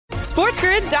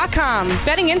SportsGrid.com.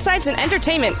 Betting insights and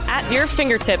entertainment at your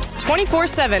fingertips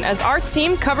 24/7 as our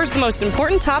team covers the most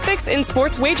important topics in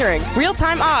sports wagering.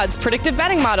 Real-time odds, predictive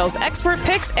betting models, expert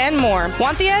picks, and more.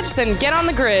 Want the edge? Then get on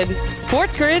the grid.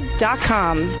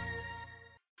 SportsGrid.com.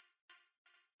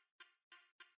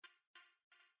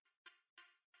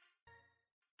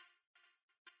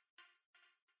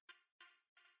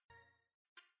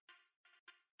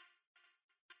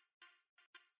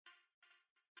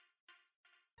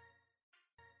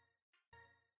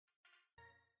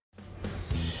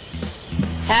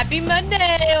 Happy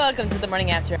Monday! Welcome to the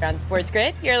Morning After on Sports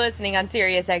Grid. You're listening on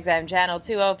Sirius XM Channel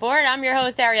 204, and I'm your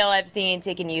host, Ariel Epstein,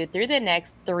 taking you through the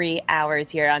next 3 hours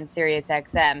here on Sirius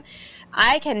XM.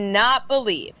 I cannot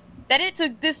believe that it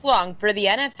took this long for the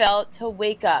NFL to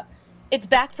wake up. It's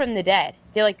back from the dead.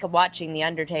 I feel like watching The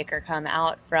Undertaker come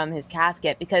out from his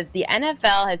casket because the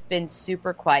NFL has been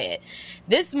super quiet.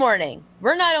 This morning,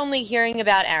 we're not only hearing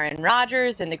about Aaron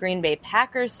Rodgers and the Green Bay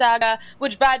Packers saga,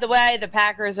 which, by the way, the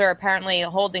Packers are apparently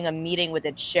holding a meeting with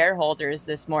its shareholders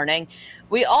this morning.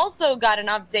 We also got an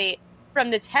update from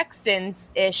the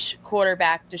Texans-ish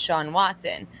quarterback Deshaun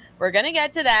Watson. We're going to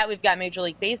get to that. We've got Major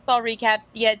League Baseball recaps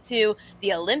to get to.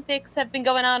 The Olympics have been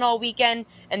going on all weekend,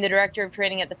 and the director of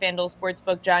trading at the FanDuel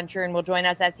Sportsbook, John Sheeran, will join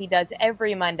us as he does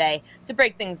every Monday to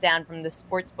break things down from the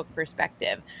sportsbook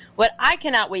perspective. What I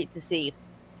cannot wait to see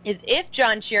is if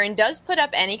John Sheeran does put up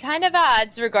any kind of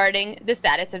odds regarding the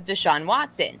status of Deshaun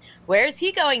Watson. Where is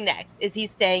he going next? Is he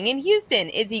staying in Houston?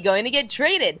 Is he going to get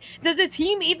traded? Does a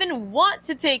team even want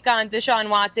to take on Deshaun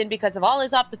Watson because of all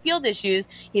his off-the-field issues?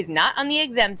 He's not on the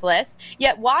exempt list,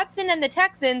 yet Watson and the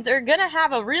Texans are going to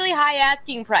have a really high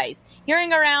asking price.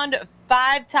 Hearing around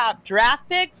 5 top draft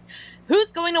picks.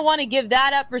 Who's going to want to give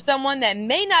that up for someone that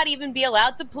may not even be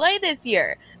allowed to play this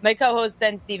year? My co-host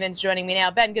Ben Stevens joining me now.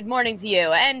 Ben, good morning to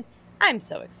you. And I'm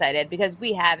so excited because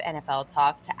we have NFL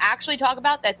talk to actually talk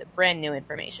about. That's brand new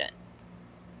information.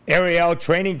 Ariel,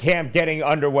 training camp getting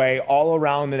underway all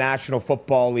around the National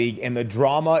Football League, and the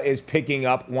drama is picking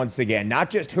up once again.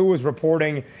 Not just who is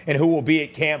reporting and who will be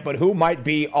at camp, but who might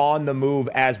be on the move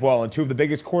as well. And two of the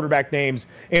biggest quarterback names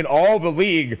in all the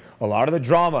league, a lot of the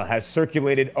drama has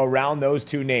circulated around those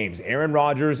two names, Aaron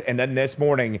Rodgers and then this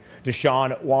morning,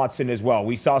 Deshaun Watson as well.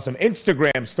 We saw some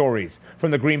Instagram stories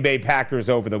from the Green Bay Packers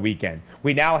over the weekend.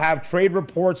 We now have trade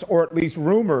reports, or at least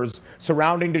rumors,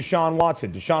 surrounding Deshaun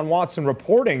Watson. Deshaun Watson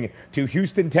reporting to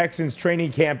Houston Texans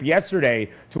training camp yesterday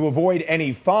to avoid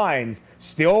any fines,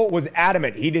 still was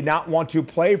adamant he did not want to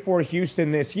play for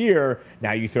Houston this year.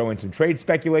 Now you throw in some trade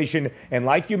speculation, and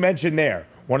like you mentioned there,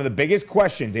 one of the biggest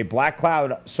questions, a black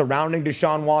cloud surrounding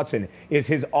Deshaun Watson, is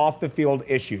his off-the-field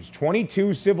issues.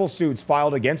 22 civil suits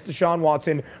filed against Deshaun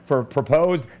Watson for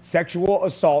proposed sexual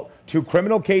assault, 2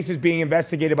 criminal cases being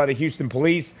investigated by the Houston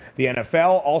police, the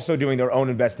NFL also doing their own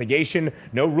investigation.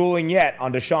 No ruling yet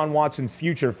on Deshaun Watson's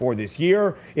future for this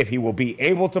year. If he will be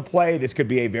able to play, this could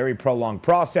be a very prolonged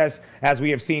process. As we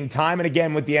have seen time and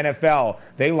again with the NFL,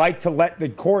 they like to let the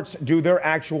courts do their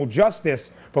actual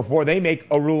justice before they make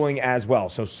a ruling as well.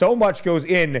 So much goes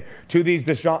in to these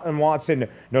Deshaun Watson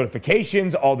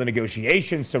notifications, all the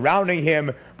negotiations surrounding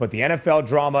him, but the NFL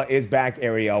drama is back,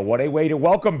 Ariel. What a way to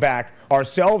welcome back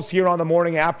ourselves here on the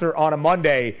Morning After on a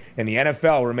Monday, and the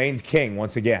NFL remains king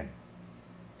once again.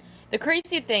 The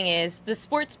crazy thing is, the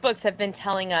sports books have been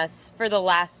telling us for the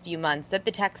last few months that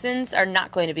the Texans are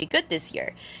not going to be good this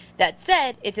year. That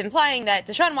said, it's implying that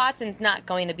Deshaun Watson's not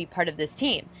going to be part of this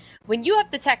team. When you have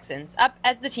the Texans up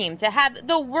as the team to have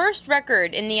the worst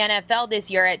record in the NFL this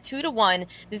year at 2-1,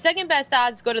 the second best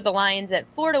odds go to the Lions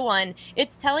at 4-1,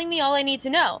 it's telling me all I need to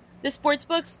know. The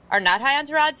sportsbooks are not high on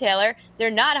Tyrod Taylor. They're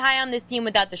not high on this team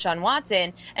without Deshaun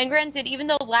Watson. And granted, even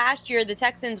though last year the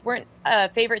Texans weren't a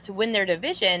favorite to win their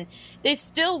division, they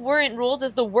still weren't ruled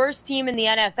as the worst team in the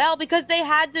NFL because they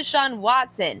had Deshaun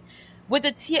Watson. With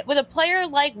a player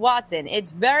like Watson, it's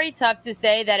very tough to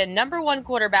say that a number one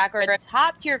quarterback or a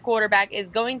top-tier quarterback is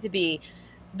going to be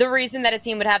the reason that a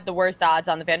team would have the worst odds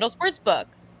on the FanDuel Sportsbook.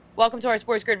 Welcome to our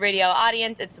Sports Grid Radio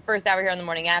audience. It's the first hour here on the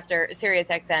Morning After, Sirius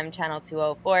XM Channel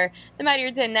 204. The Mightier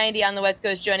 1090 on the West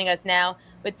Coast joining us now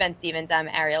with Ben Stevens. I'm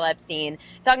Ariel Epstein.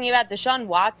 Talking about Deshaun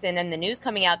Watson and the news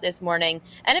coming out this morning.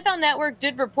 NFL Network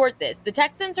did report this. The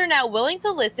Texans are now willing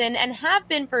to listen and have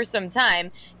been for some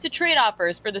time to trade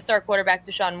offers for the star quarterback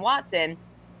Deshaun Watson.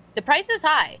 The price is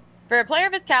high. For a player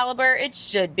of his caliber, it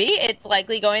should be. It's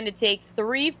likely going to take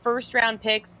 3 first-round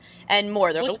picks and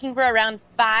more. They're looking for around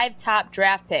 5 top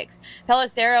draft picks.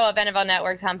 Pelissero of NFL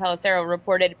Network's Tom Pelissero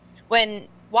reported when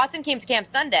Watson came to camp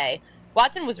Sunday,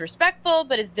 Watson was respectful,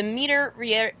 but his demeanor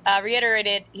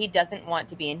reiterated he doesn't want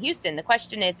to be in Houston. The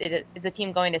question is a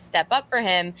team going to step up for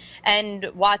him? And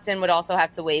Watson would also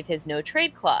have to waive his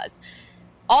no-trade clause.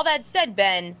 All that said,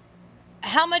 Ben,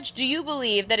 how much do you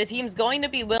believe that a team's going to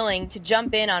be willing to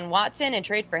jump in on Watson and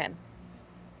trade for him?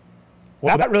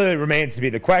 Well, that really remains to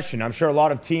be the question. I'm sure a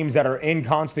lot of teams that are in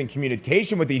constant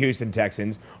communication with the Houston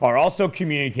Texans are also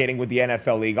communicating with the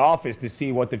NFL league office to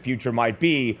see what the future might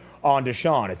be on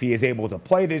Deshaun. If he is able to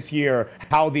play this year,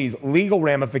 how these legal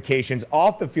ramifications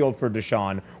off the field for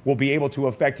Deshaun will be able to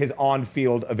affect his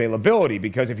on-field availability.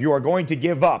 Because if you are going to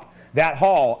give up that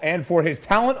haul, and for his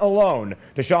talent alone,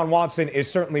 Deshaun Watson is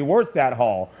certainly worth that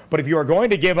haul. But if you are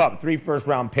going to give up 3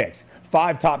 first-round picks,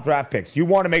 5 top draft picks, you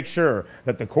want to make sure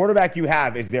that the quarterback you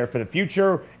have is there for the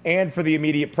future and for the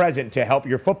immediate present to help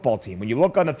your football team. When you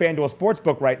look on the FanDuel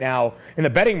Sportsbook right now in the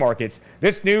betting markets,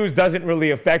 this news doesn't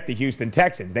really affect the Houston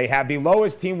Texans. They have the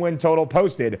lowest team win total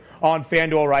posted on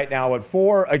FanDuel right now at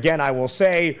 4. Again, I will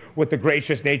say, with the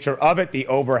gracious nature of it, the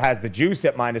over has the juice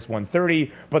at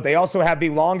 -130, but they also have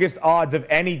the longest odds of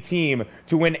any team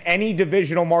to win any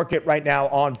divisional market right now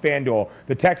on FanDuel.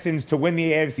 The Texans to win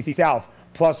the AFC South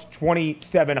plus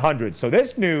 2,700. So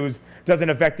this news doesn't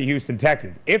affect the Houston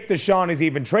Texans. If Deshaun is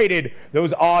even traded,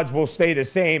 those odds will stay the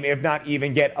same, if not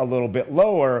even get a little bit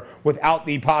lower, without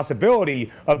the possibility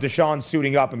of Deshaun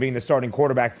suiting up and being the starting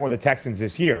quarterback for the Texans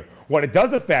this year. What it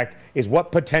does affect is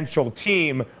what potential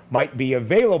team might be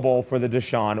available for the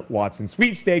Deshaun Watson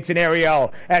sweepstakes. And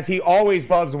Ariel, as he always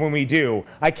loves when we do,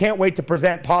 I can't wait to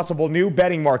present possible new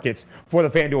betting markets for the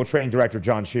FanDuel trading director,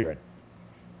 John Sheeran.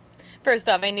 First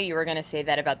off, I knew you were going to say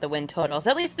that about the win totals.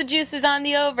 At least the juice is on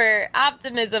the over.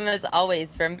 Optimism, as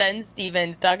always, from Ben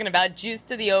Stevens, talking about juice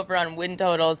to the over on win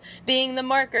totals being the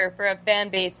marker for a fan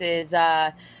base's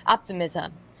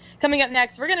optimism. Coming up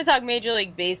next, we're going to talk Major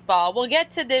League Baseball. We'll get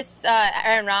to this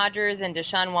Aaron Rodgers and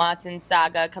Deshaun Watson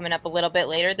saga coming up a little bit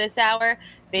later this hour.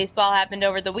 Baseball happened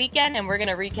over the weekend, and we're going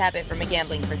to recap it from a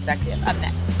gambling perspective. Up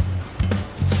next.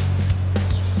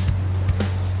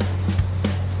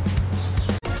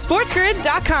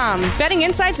 SportsGrid.com. Betting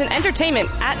insights and entertainment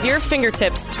at your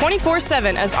fingertips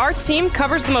 24/7 as our team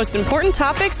covers the most important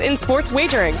topics in sports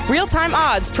wagering. Real-time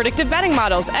odds, predictive betting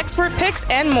models, expert picks,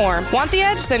 and more. Want the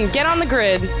edge? Then get on the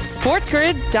grid.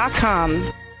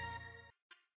 SportsGrid.com.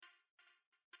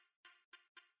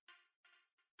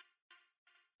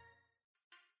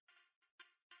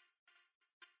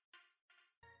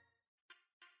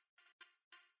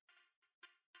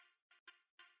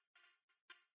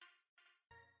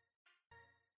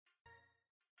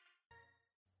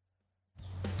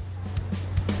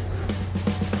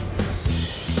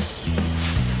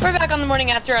 We're back on the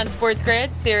morning after on Sports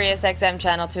Grid, Sirius XM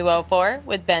Channel 204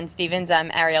 with Ben Stevens.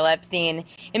 I'm Ariel Epstein.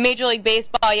 In Major League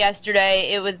Baseball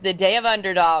yesterday, it was the day of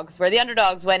underdogs, where the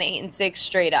underdogs went 8-6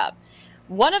 straight up.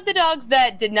 One of the dogs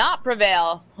that did not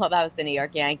prevail, well, that was the New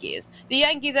York Yankees. The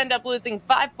Yankees end up losing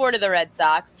 5-4 to the Red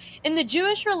Sox. In the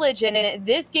Jewish religion,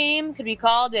 this game could be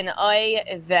called an oy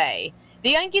vey.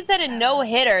 The Yankees had a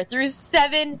no-hitter through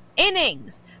 7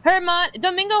 innings.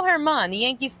 Domingo Germán, the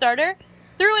Yankees starter,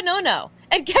 threw a no-no.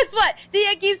 And guess what? The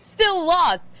Yankees still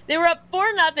lost. They were up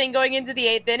 4-0 going into the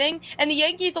 8th inning, and the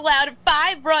Yankees allowed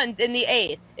 5 runs in the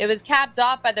 8th. It was capped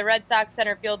off by the Red Sox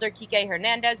center fielder Kike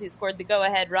Hernandez, who scored the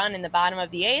go-ahead run in the bottom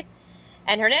of the 8th.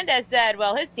 And Hernandez said,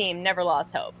 well, his team never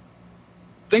lost hope.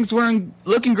 Things weren't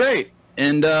looking great.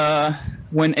 And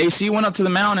when AC went up to the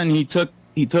mound and he took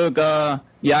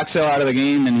Yaxel out of the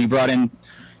game and he brought in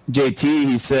JT,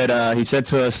 he said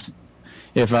to us,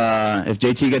 if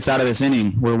JT gets out of this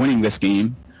inning, we're winning this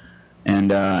game. And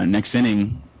next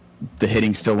inning, the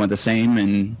hitting still went the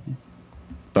same.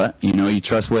 But you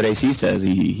trust what AC says.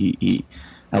 He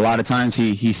a lot of times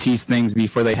he sees things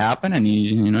before they happen, and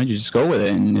you just go with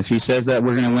it. And if he says that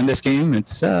we're going to win this game,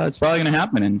 it's probably going to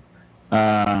happen.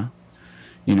 And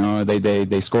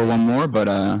they score one more,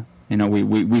 but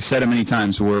we've said it many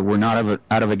times. We're not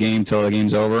out of a game till the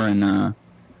game's over, and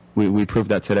we proved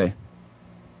that today.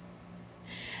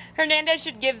 Hernandez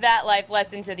should give that life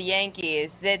lesson to the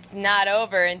Yankees. It's not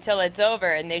over until it's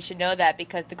over, and they should know that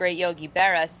because the great Yogi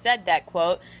Berra said that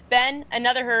quote. Ben,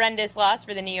 another horrendous loss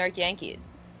for the New York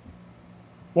Yankees.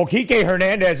 Well, Kike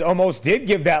Hernandez almost did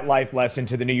give that life lesson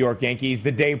to the New York Yankees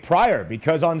the day prior,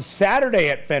 because on Saturday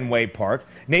at Fenway Park,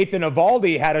 Nathan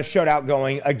Eovaldi had a shutout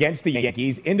going against the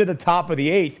Yankees into the top of the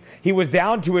 8th. He was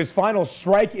down to his final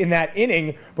strike in that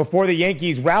inning before the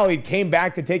Yankees rallied, came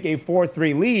back to take a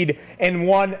 4-3 lead, and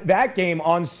won that game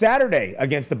on Saturday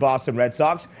against the Boston Red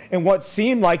Sox in what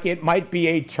seemed like it might be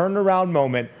a turnaround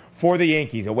moment for the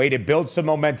Yankees, a way to build some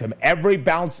momentum. Every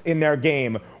bounce in their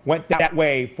game went that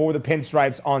way for the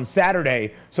Pinstripes on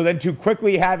Saturday. So then to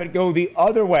quickly have it go the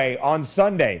other way on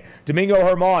Sunday, Domingo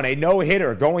Germán, a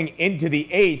no-hitter going into the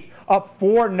 8th, up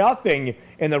 4-0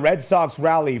 in the Red Sox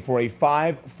rally for a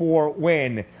 5-4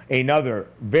 win. Another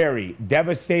very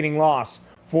devastating loss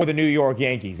for the New York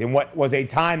Yankees. In what was a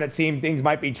time that seemed things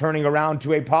might be turning around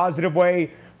to a positive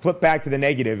way, flip back to the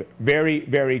negative very,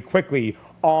 very quickly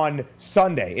on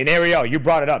Sunday. And Ariel, you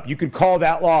brought it up. You could call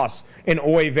that loss an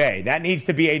oy vey. That needs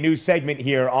to be a new segment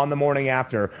here on the morning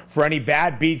after for any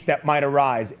bad beats that might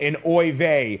arise, an oy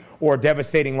vey or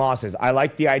devastating losses. I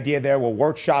like the idea there. We'll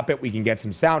workshop it. We can get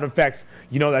some sound effects.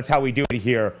 You know that's how we do it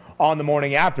here on the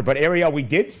morning after. But Ariel, we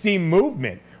did see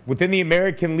movement within the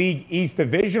American League East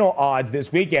divisional odds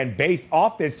this weekend based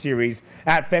off this series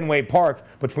at Fenway Park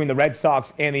between the Red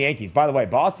Sox and the Yankees. By the way,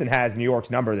 Boston has New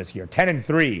York's number this year,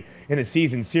 10-3 in the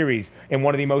season series in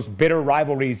one of the most bitter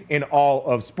rivalries in all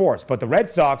of sports. But the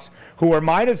Red Sox, who were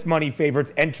minus money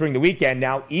favorites entering the weekend,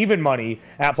 now even money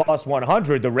at plus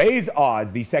 100. The Rays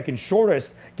odds, the second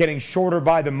shortest, getting shorter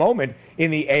by the moment in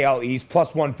the AL East,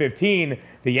 plus 115.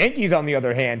 The Yankees, on the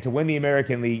other hand, to win the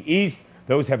American League East,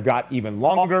 those have got even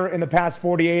longer in the past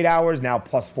 48 hours, now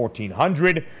plus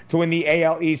 1,400 to win the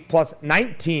AL East, plus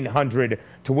 1,900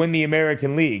 to win the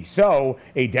American League. So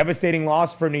a devastating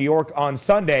loss for New York on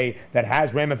Sunday that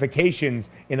has ramifications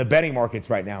in the betting markets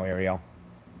right now, Ariel.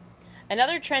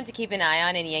 Another trend to keep an eye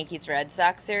on in Yankees-Red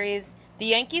Sox series. The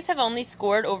Yankees have only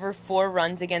scored over 4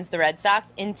 runs against the Red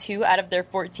Sox in 2 out of their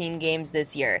 14 games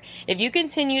this year. If you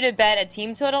continue to bet a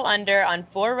team total under on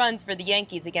 4 runs for the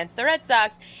Yankees against the Red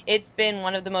Sox, it's been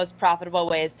one of the most profitable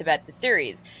ways to bet the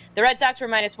series. The Red Sox were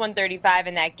minus 135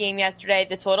 in that game yesterday.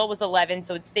 The total was 11,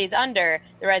 so it stays under.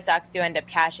 The Red Sox do end up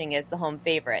cashing as the home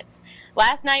favorites.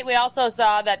 Last night, we also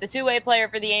saw that the two-way player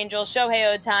for the Angels,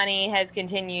 Shohei Ohtani, has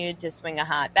continued to swing a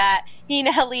hot bat. He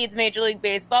now leads Major League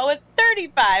Baseball with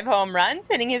 35 home runs,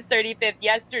 hitting his 35th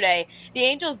yesterday. The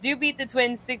Angels do beat the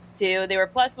Twins 6-2. They were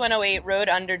plus 108 road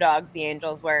underdogs, the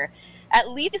Angels were.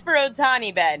 At least for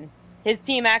Ohtani, Ben, his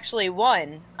team actually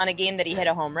won on a game that he hit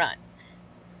a home run.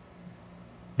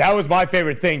 That was my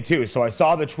favorite thing, too. So I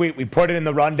saw the tweet, we put it in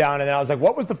the rundown, and then I was like,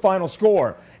 what was the final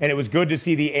score? And it was good to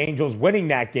see the Angels winning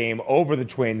that game over the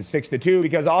Twins 6-2,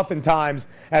 because oftentimes,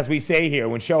 as we say here,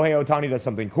 when Shohei Ohtani does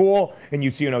something cool and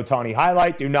you see an Ohtani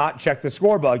highlight, do not check the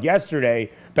score bug. Yesterday,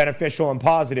 beneficial and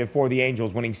positive for the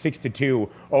Angels, winning 6-2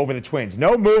 over the Twins.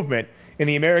 No movement in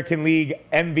the American League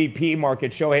MVP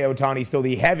market. Shohei Ohtani still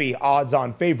the heavy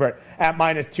odds-on favorite at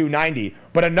minus 290.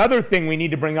 But another thing we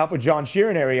need to bring up with John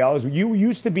Sheeran, Ariel, is you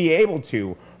used to be able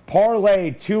to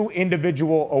parlay 2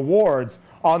 individual awards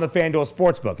on the FanDuel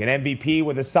Sportsbook, an MVP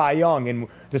with a Cy Young. And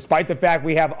despite the fact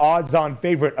we have odds-on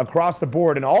favorite across the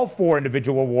board in all 4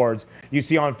 individual awards you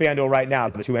see on FanDuel right now,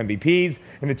 the 2 MVPs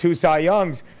and the 2 Cy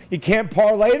Youngs, you can't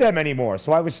parlay them anymore.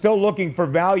 So I was still looking for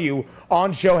value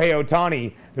on Shohei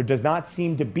Ohtani. There does not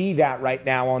seem to be that right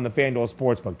now on the FanDuel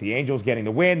Sportsbook. The Angels getting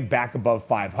the win, back above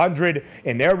 500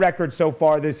 in their record so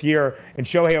far this year. And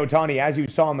Shohei Ohtani, as you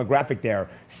saw on the graphic there,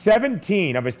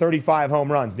 17 of his 35 home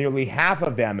runs, nearly half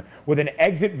of them with an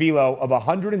exit velo of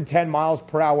 110 miles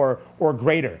per hour or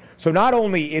greater. So not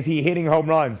only is he hitting home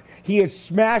runs, he is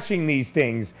smashing these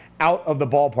things out of the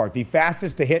ballpark. The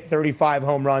fastest to hit 35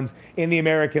 home runs in the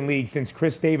American League since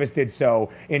Chris Davis did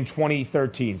so in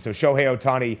 2013. So Shohei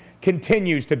Ohtani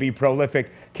continues to be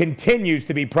prolific, continues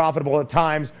to be profitable at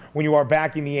times when you are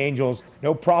backing the Angels.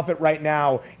 No profit right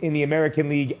now in the American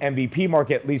League MVP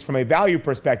market, at least from a value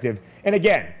perspective. And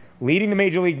again, leading the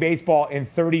Major League Baseball in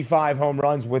 35 home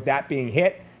runs with that being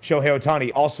hit. Shohei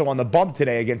Ohtani also on the bump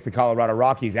today against the Colorado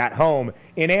Rockies at home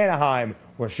in Anaheim,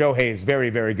 where Shohei is very,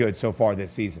 very good so far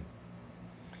this season.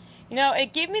 You know,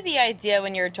 it gave me the idea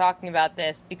when you were talking about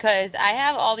this, because I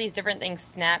have all these different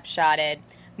things snapshotted.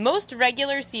 Most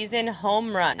regular season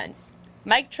home runs.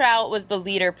 Mike Trout was the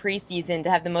leader preseason to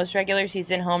have the most regular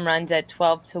season home runs at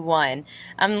 12-1.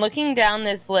 I'm looking down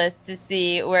this list to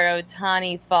see where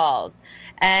Ohtani falls,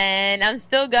 and I'm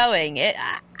still going.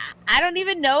 I don't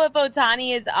even know if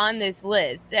Ohtani is on this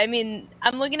list. I mean,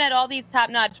 I'm looking at all these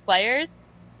top-notch players.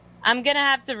 I'm going to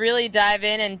have to really dive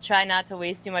in and try not to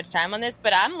waste too much time on this,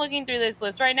 but I'm looking through this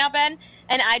list right now, Ben,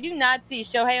 and I do not see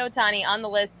Shohei Ohtani on the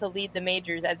list to lead the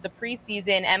majors as the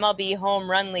preseason MLB home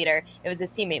run leader. It was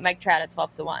his teammate, Mike Trout, at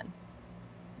 12-1.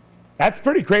 That's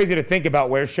pretty crazy to think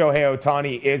about where Shohei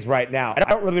Ohtani is right now. I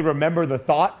don't really remember the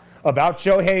thought about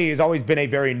Shohei. He's always been a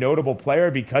very notable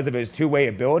player because of his two-way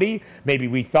ability. Maybe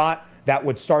we thought that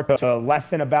would start to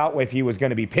lessen about if he was going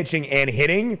to be pitching and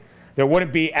hitting. There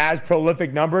wouldn't be as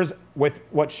prolific numbers with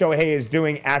what Shohei is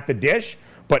doing at the dish.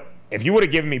 But if you would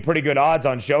have given me pretty good odds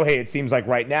on Shohei, it seems like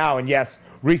right now, and yes,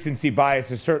 recency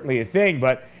bias is certainly a thing,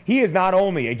 but he is not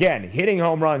only, again, hitting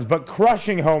home runs, but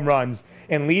crushing home runs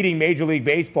and leading Major League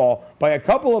Baseball by a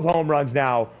couple of home runs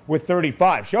now with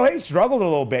 35. Shohei struggled a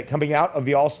little bit coming out of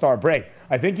the All-Star break.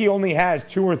 I think he only has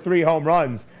 2 or 3 home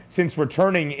runs since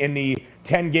returning in the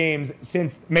 10 games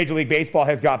since Major League Baseball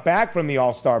has got back from the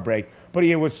All-Star break. But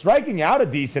he was striking out a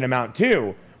decent amount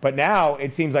too. But now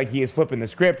it seems like he is flipping the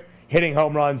script, hitting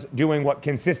home runs, doing what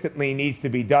consistently needs to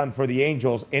be done for the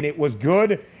Angels. And it was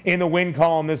good in the win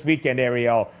column this weekend,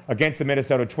 Ariel, against the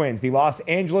Minnesota Twins. The Los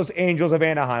Angeles Angels of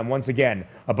Anaheim, once again,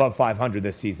 above 500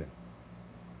 this season.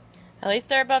 At least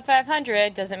they're above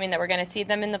 500. Doesn't mean that we're going to see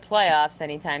them in the playoffs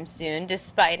anytime soon,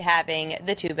 despite having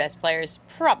the 2 best players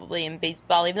probably in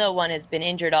baseball, even though one has been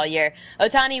injured all year.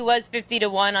 Ohtani was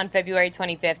 50-1 on February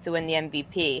 25th to win the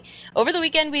MVP. Over the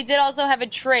weekend, we did also have a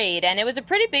trade, and it was a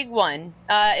pretty big one.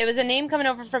 It was a name coming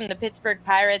over from the Pittsburgh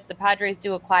Pirates. The Padres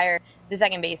do acquire the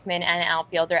second baseman and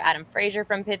outfielder Adam Frazier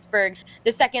from Pittsburgh,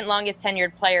 the second longest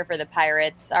tenured player for the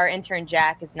Pirates. Our intern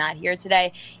Jack is not here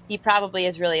today. He probably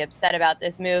is really upset about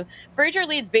this move. Frazier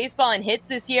leads baseball in hits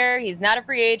this year. He's not a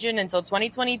free agent until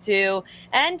 2022,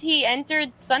 and he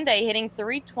entered Sunday hitting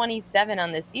 .327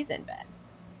 on this season, Ben.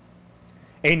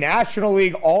 A National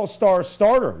League All-Star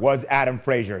starter was Adam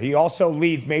Frazier. He also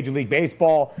leads Major League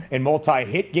Baseball in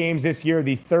multi-hit games this year,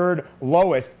 the 3rd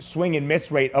lowest swing and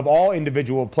miss rate of all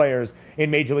individual players in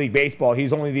Major League Baseball.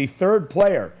 He's only the 3rd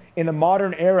player in the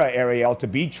modern era, Ariel, to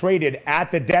be traded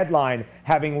at the deadline,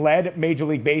 having led Major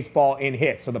League Baseball in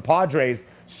hits. So the Padres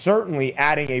certainly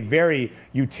adding a very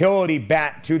utility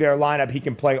bat to their lineup. He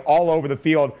can play all over the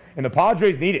field, and the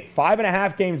Padres need it.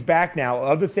 5.5 games back now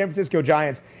of the San Francisco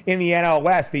Giants in the NL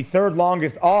West, the 3rd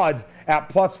longest odds at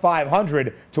plus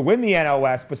 500 to win the NL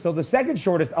West, but still the 2nd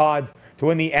shortest odds to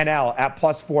win the NL at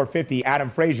plus 450. Adam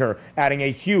Frazier adding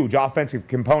a huge offensive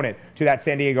component to that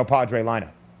San Diego Padre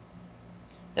lineup.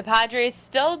 The Padres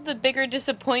still the bigger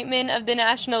disappointment of the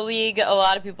National League. A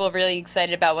lot of people are really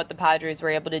excited about what the Padres were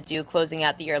able to do closing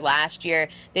out the year last year.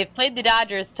 They've played the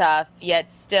Dodgers tough, yet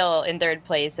still in 3rd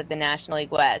place at the National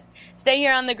League West. Stay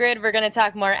here on the grid. We're going to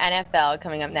talk more NFL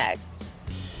coming up next.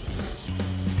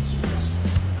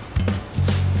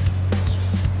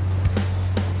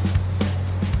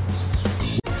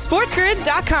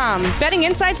 SportsGrid.com. Betting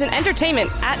insights and entertainment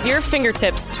at your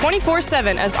fingertips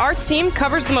 24/7 as our team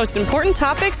covers the most important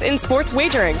topics in sports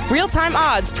wagering. Real-time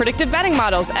odds, predictive betting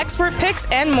models, expert picks,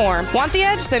 and more. Want the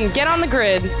edge? Then get on the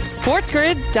grid.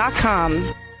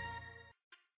 SportsGrid.com.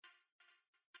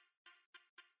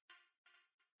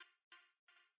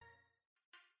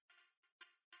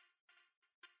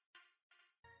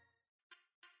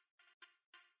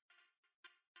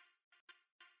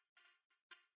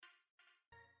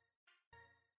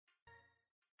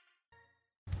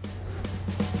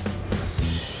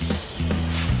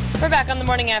 We're back on the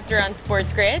morning after on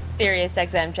Sports Grid, Sirius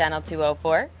XM Channel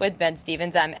 204. With Ben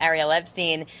Stevens, I'm Ariel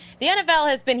Epstein. The NFL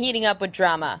has been heating up with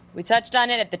drama. We touched on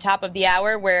it at the top of the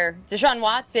hour where Deshaun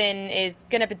Watson is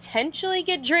going to potentially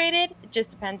get traded. It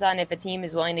just depends on if a team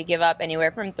is willing to give up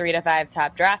anywhere from 3 to 5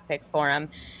 top draft picks for him.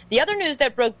 The other news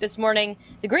that broke this morning,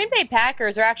 the Green Bay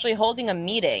Packers are actually holding a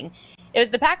meeting. It was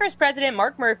the Packers president,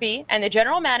 Mark Murphy, and the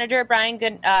general manager, Brian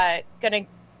Gutekunst.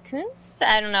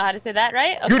 I don't know how to say that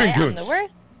right. Okay, I'm the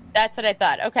worst. That's what I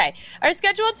thought. Okay. Are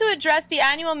scheduled to address the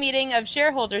annual meeting of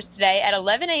shareholders today at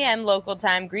 11 a.m. local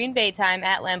time, Green Bay time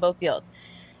at Lambeau Field.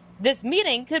 This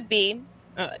meeting could be,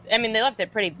 they left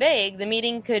it pretty vague. The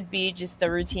meeting could be just a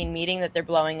routine meeting that they're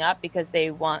blowing up because they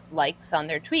want likes on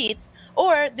their tweets,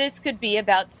 or this could be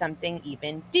about something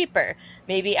even deeper.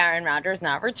 Maybe Aaron Rodgers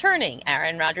not returning,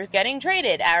 Aaron Rodgers getting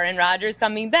traded, Aaron Rodgers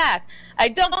coming back. I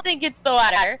don't think it's the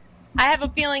latter. I have a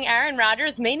feeling Aaron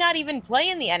Rodgers may not even play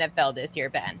in the NFL this year,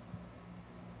 Ben.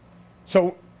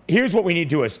 So here's what we need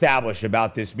to establish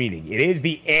about this meeting. It is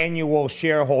the annual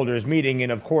shareholders meeting,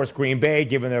 and of course, Green Bay,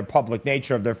 given their public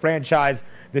nature of their franchise,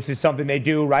 this is something they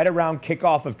do right around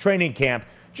kickoff of training camp,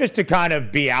 just to kind of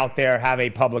be out there, have a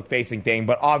public-facing thing.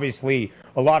 But obviously,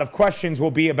 a lot of questions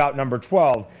will be about number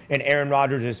 12 and Aaron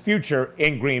Rodgers' future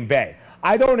in Green Bay.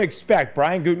 I don't expect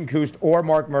Brian Gutekunst or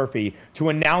Mark Murphy to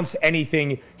announce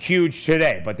anything huge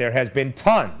today, but there has been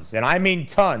tons, and I mean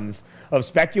tons, of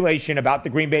speculation about the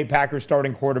Green Bay Packers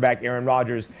starting quarterback Aaron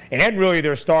Rodgers and really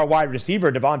their star wide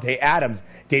receiver Davante Adams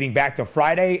dating back to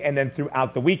Friday and then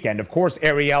throughout the weekend. Of course,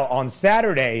 Ariel, on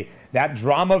Saturday, that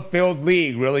drama-filled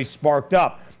league really sparked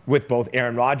up with both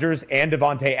Aaron Rodgers and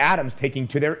Davante Adams taking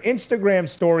to their Instagram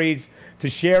stories to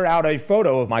share out a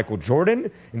photo of Michael Jordan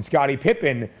and Scottie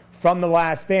Pippen from The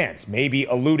Last Dance, maybe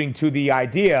alluding to the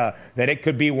idea that it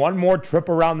could be one more trip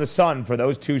around the sun for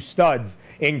those two studs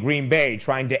in Green Bay,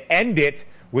 trying to end it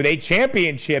with a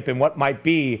championship in what might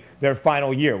be their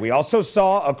final year. We also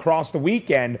saw across the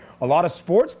weekend a lot of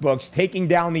sports books taking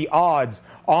down the odds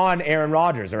on Aaron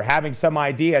Rodgers, or having some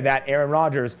idea that Aaron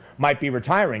Rodgers might be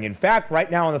retiring. In fact,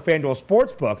 right now on the FanDuel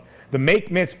Sportsbook, the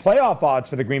make-miss playoff odds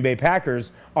for the Green Bay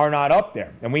Packers are not up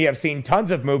there. And we have seen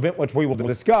tons of movement, which we will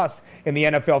discuss in the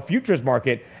NFL futures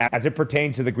market as it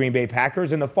pertains to the Green Bay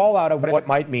Packers and the fallout of what it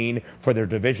might mean for their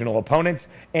divisional opponents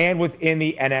and within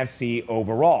the NFC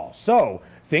overall. So,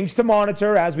 things to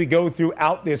monitor as we go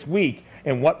throughout this week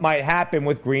and what might happen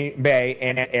with Green Bay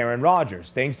and Aaron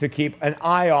Rodgers. Things to keep an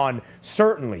eye on,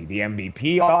 certainly the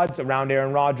MVP odds around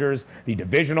Aaron Rodgers, the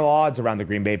divisional odds around the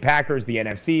Green Bay Packers, the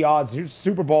NFC odds,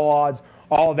 Super Bowl odds,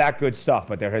 all of that good stuff.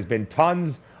 But there has been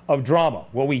tons of drama.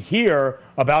 Will we hear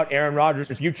about Aaron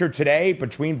Rodgers' future today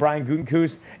between Brian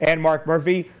Gutekunst and Mark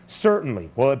Murphy?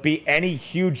 Certainly. Will it be any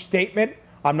huge statement?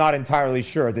 I'm not entirely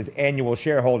sure at this annual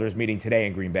shareholders meeting today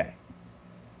in Green Bay.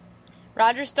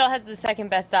 Rodgers still has the second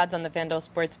best odds on the FanDuel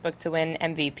Sportsbook to win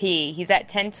MVP. He's at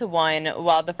 10-1,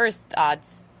 while the first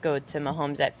odds go to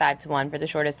Mahomes at 5-1 for the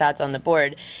shortest odds on the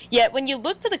board. Yet when you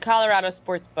look to the Colorado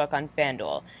Sportsbook on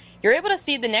FanDuel, you're able to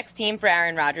see the next team for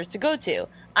Aaron Rodgers to go to.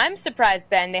 I'm surprised,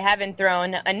 Ben, they haven't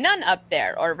thrown a none up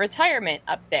there or retirement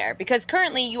up there, because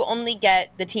currently you only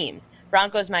get the teams.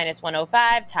 Broncos minus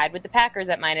 105, tied with the Packers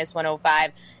at minus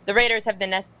 105. The Raiders have the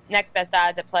next best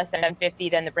odds at plus 750,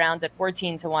 then the Browns at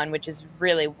 14-1, which is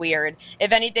really weird.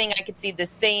 If anything, I could see the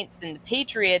Saints and the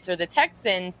Patriots or the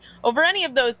Texans over any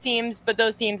of those teams, but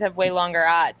those teams have way longer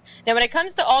odds. Now, when it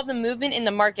comes to all the movement in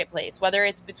the marketplace, whether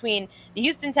it's between the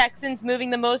Houston Texans moving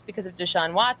the most because of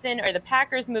Deshaun Watson or the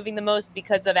Packers moving the most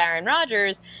because of Aaron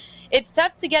Rodgers, it's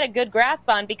tough to get a good grasp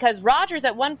on, because Rodgers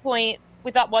at one point we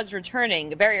thought was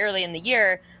returning very early in the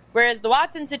year, whereas the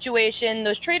Watson situation,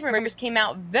 those trade rumors came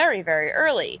out very, very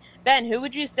early. Ben, who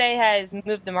would you say has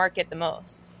moved the market the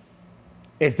most?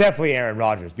 It's definitely Aaron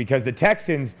Rodgers, because the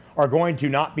Texans are going to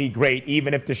not be great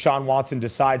even if Deshaun Watson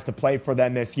decides to play for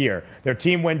them this year. Their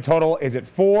team win total is at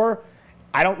 4.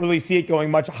 I don't really see it going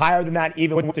much higher than that,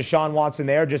 even with Deshaun Watson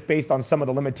there, just based on some of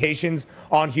the limitations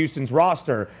on Houston's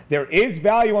roster. There is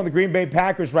value on the Green Bay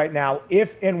Packers right now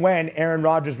if and when Aaron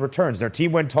Rodgers returns. Their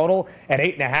team win total at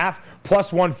 8.5,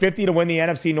 plus 150 to win the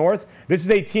NFC North. This is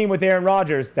a team with Aaron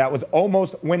Rodgers that was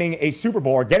almost winning a Super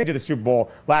Bowl or getting to the Super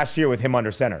Bowl last year with him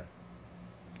under center.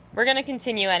 We're going to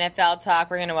continue NFL talk.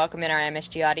 We're going to welcome in our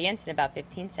MSG audience in about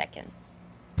 15 seconds.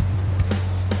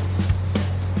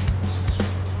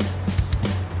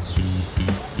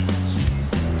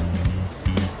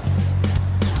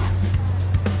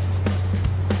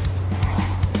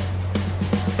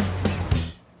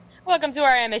 Welcome to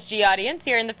our MSG audience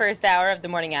here in the first hour of the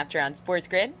morning after on Sports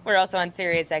Grid. We're also on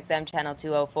Sirius XM channel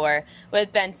 204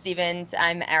 with Ben Stevens.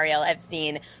 I'm Ariel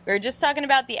Epstein. We were just talking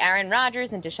about the Aaron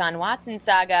Rodgers and Deshaun Watson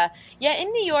saga. Yet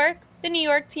in New York, the New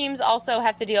York teams also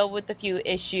have to deal with a few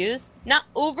issues. Not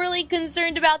overly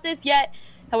concerned about this yet.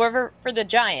 However, for the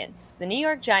Giants, the New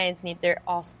York Giants need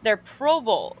their Pro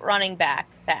Bowl running back,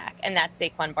 and that's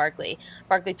Saquon Barkley.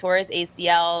 Barkley tore his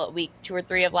ACL week 2 or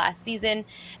 3 of last season,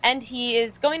 and he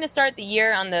is going to start the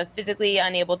year on the physically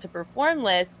unable to perform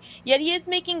list, yet he is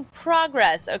making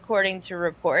progress according to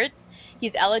reports.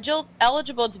 He's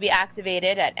eligible to be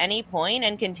activated at any point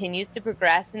and continues to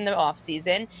progress in the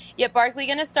offseason, yet Barkley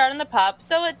going to start on the PUP,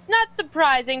 so it's not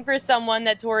surprising for someone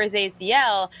that tore his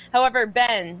ACL. However,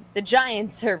 Ben, the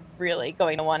Giants are really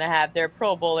going to want to have their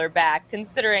Pro Bowler back,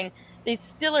 considering they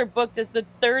still are booked as the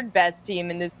third best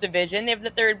team in this division. They have the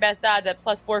third best odds at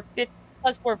plus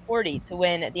 440 to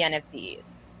win the NFC East.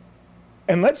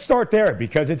 And let's start there,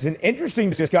 because it's an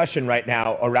interesting discussion right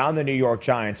now around the New York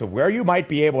Giants of where you might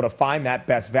be able to find that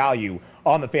best value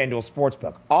on the FanDuel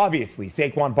Sportsbook. Obviously,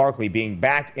 Saquon Barkley being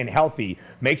back and healthy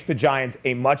makes the Giants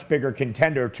a much bigger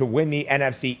contender to win the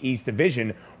NFC East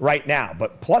division right now.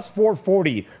 But plus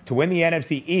 440 to win the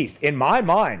NFC East, in my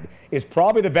mind, is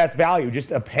probably the best value,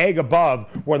 just a peg above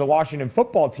where the Washington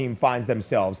football team finds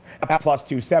themselves at plus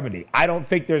 270. I don't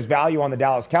think there's value on the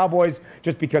Dallas Cowboys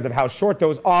just because of how short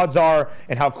those odds are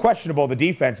and how questionable the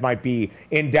defense might be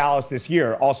in Dallas this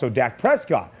year. Also, Dak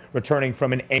Prescott returning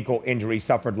from an ankle injury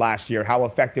suffered last year. How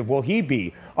effective will he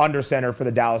be under center for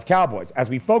the Dallas Cowboys? As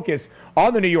we focus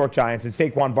on the New York Giants and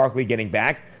Saquon Barkley getting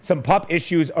back, some PUP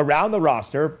issues around the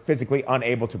roster, physically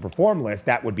unable to perform list,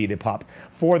 that would be the PUP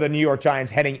for the New York Giants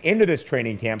heading into this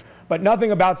training camp. But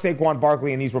nothing about Saquon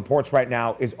Barkley in these reports right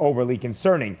now is overly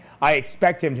concerning. I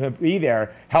expect him to be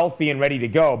there healthy and ready to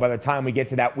go by the time we get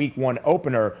to that week 1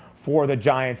 opener for the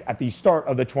Giants at the start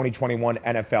of the 2021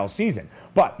 NFL season.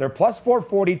 But they're plus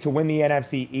 440 to win the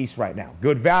NFC East right now.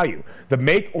 Good value. The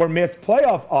make or miss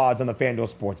playoff odds on the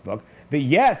FanDuel Sportsbook. The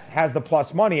yes has the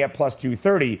plus money at plus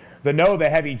 230. The no, the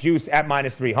heavy juice at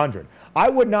minus 300. I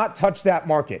would not touch that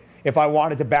market if I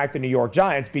wanted to back the New York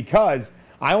Giants, because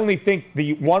I only think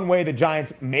the one way the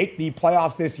Giants make the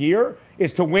playoffs this year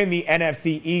is to win the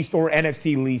NFC East or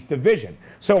NFC least division.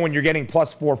 So when you're getting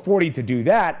plus 440 to do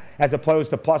that, as opposed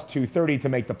to plus 230 to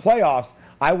make the playoffs,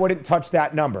 I wouldn't touch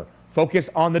that number. Focus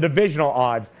on the divisional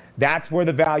odds. That's where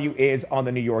the value is on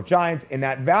the New York Giants. And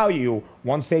that value,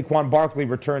 once Saquon Barkley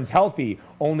returns healthy,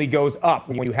 only goes up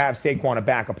when you have Saquon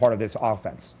back, a part of this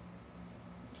offense.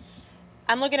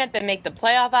 I'm looking at the make the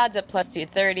playoff odds at plus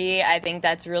 230. I think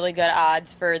that's really good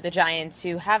odds for the Giants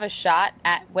to have a shot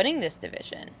at winning this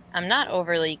division. I'm not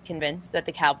overly convinced that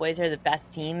the Cowboys are the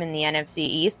best team in the NFC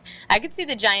East. I could see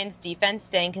the Giants' defense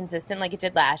staying consistent like it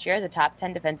did last year as a top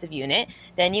 10 defensive unit.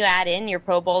 Then you add in your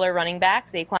Pro Bowler running back,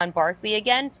 Saquon Barkley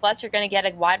again. Plus, you're going to get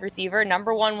a wide receiver,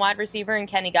 number one wide receiver in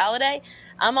Kenny Golladay.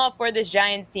 I'm all for this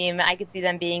Giants team. I could see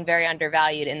them being very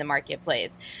undervalued in the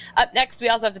marketplace. Up next, we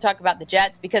also have to talk about the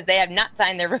Jets because they have not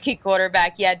signed their rookie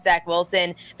quarterback yet, Zach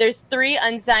Wilson. There's 3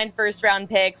 unsigned first-round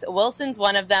picks. Wilson's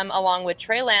one of them, along with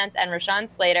Trey Lance and Rashawn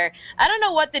Slater. I don't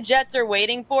know what the Jets are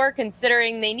waiting for,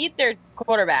 considering they need their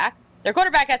quarterback. Their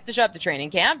quarterback has to show up to training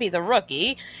camp. He's a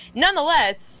rookie.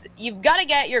 Nonetheless, you've got to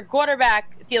get your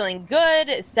quarterback feeling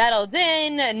good, settled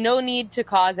in, no need to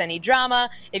cause any drama.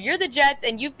 If you're the Jets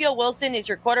and you feel Wilson is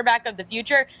your quarterback of the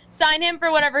future, sign him for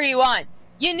whatever he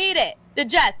wants. You need it. The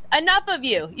Jets, enough of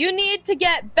you. You need to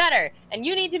get better, and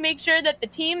you need to make sure that the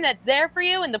team that's there for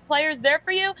you and the players there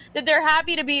for you, that they're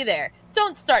happy to be there.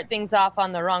 Don't start things off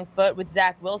on the wrong foot with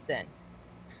Zach Wilson.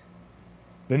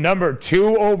 The number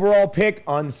 2 overall pick,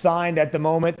 unsigned at the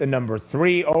moment. The number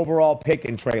 3 overall pick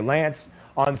in Trey Lance,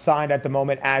 unsigned at the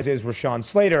moment, as is Rashawn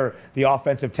Slater, the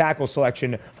offensive tackle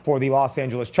selection for the Los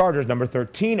Angeles Chargers, number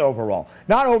 13 overall.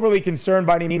 Not overly concerned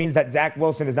by any means that Zach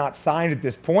Wilson is not signed at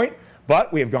this point,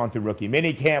 but we have gone through rookie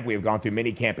minicamp, we have gone through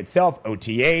minicamp itself,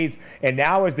 OTAs, and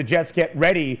now as the Jets get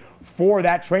ready for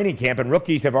that training camp, and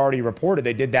rookies have already reported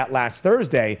they did that last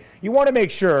Thursday, you want to make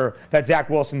sure that Zach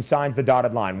Wilson signs the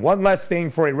dotted line. One less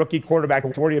thing for a rookie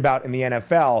quarterback to worry about in the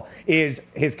NFL is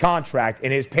his contract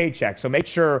and his paycheck. So make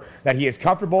sure that he is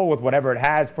comfortable with whatever it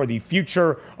has for the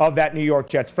future of that New York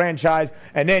Jets franchise,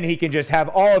 and then he can just have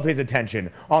all of his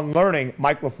attention on learning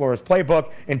Mike LaFleur's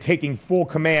playbook and taking full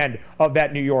command of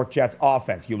that New York Jets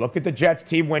offense. You look at the Jets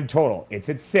team win total. It's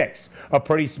at 6, a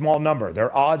pretty small number.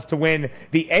 Their odds to win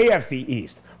the AFC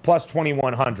East, plus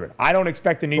 2,100. I don't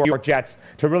expect the New York Jets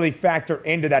to really factor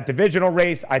into that divisional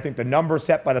race. I think the number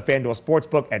set by the FanDuel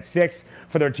Sportsbook at 6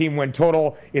 for their team win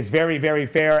total is very, very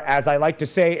fair. As I like to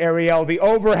say, Ariel, the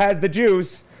over has the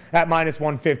juice at minus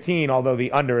 115, although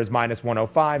the under is minus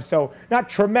 105. So not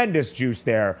tremendous juice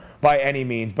there by any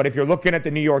means. But if you're looking at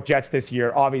the New York Jets this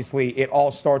year, obviously it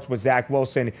all starts with Zach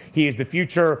Wilson. He is the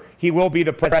future. He will be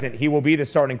the present. He will be the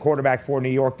starting quarterback for New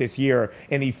York this year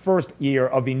in the first year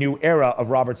of the new era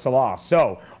of Robert Saleh.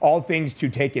 So all things to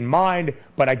take in mind.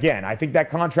 But again, I think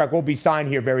that contract will be signed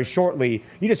here very shortly.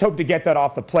 You just hope to get that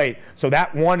off the plate. So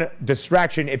that one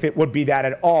distraction, if it would be that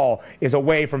at all, is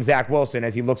away from Zach Wilson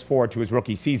as he looks forward to his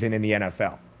rookie season in the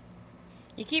NFL.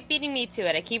 You keep beating me to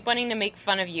it. I keep wanting to make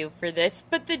fun of you for this,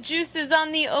 but the juice is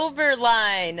on the over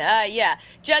line. Yeah,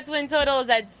 Jets win total is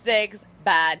at 6.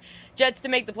 Bad. Jets to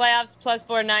make the playoffs plus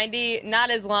 490.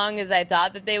 Not as long as I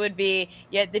thought that they would be.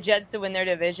 Yet the Jets to win their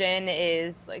division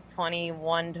is like 21-1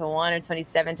 or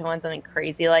 27-1, something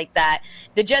crazy like that.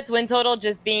 The Jets win total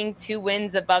just being 2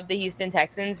 wins above the Houston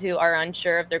Texans, who are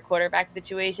unsure of their quarterback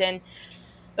situation.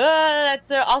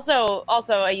 That's also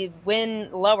a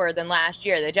win lower than last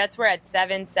year. The Jets were at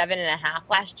 7.5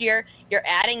 last year. You're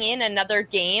adding in another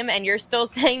game, and you're still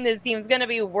saying this team's going to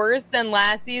be worse than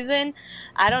last season.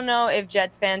 I don't know if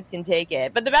Jets fans can take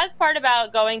it. But the best part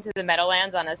about going to the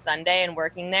Meadowlands on a Sunday and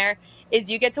working there is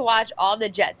you get to watch all the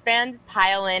Jets fans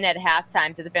pile in at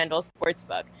halftime to the FanDuel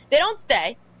Sportsbook. They don't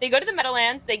stay. They go to the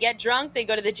Meadowlands, they get drunk, they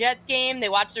go to the Jets game, they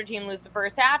watch their team lose the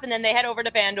first half, and then they head over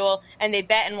to FanDuel and they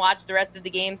bet and watch the rest of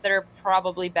the games that are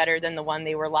probably better than the one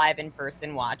they were live in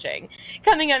person watching.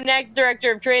 Coming up next,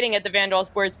 Director of Trading at the FanDuel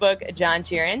Sportsbook, John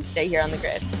Sheeran. Stay here on the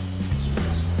grid.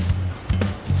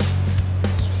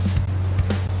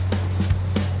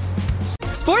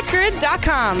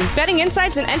 SportsGrid.com. Betting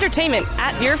insights and entertainment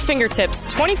at your fingertips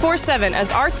 24/7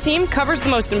 as our team covers the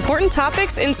most important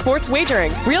topics in sports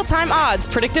wagering. Real-time odds,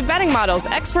 predictive betting models,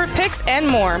 expert picks, and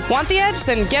more. Want the edge?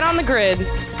 Then get on the grid.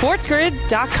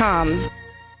 SportsGrid.com.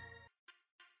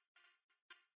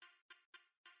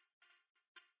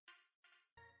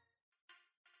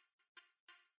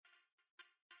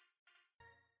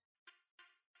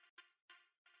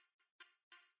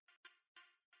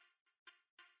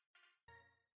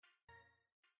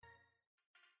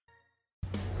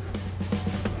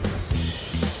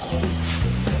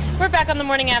 back on the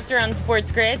morning after on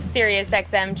Sports Grid, Sirius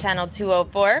XM Channel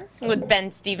 204. With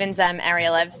Ben Stevens, I'm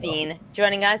Ariel Epstein.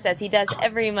 Joining us, as he does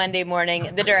every Monday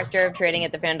morning, the Director of Trading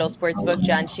at the FanDuel Sportsbook,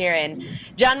 John Sheeran.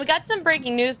 John, we got some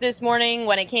breaking news this morning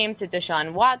when it came to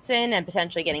Deshaun Watson and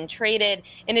potentially getting traded,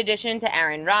 in addition to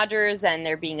Aaron Rodgers, and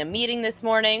there being a meeting this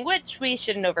morning, which we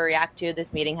shouldn't overreact to.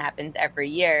 This meeting happens every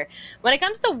year. When it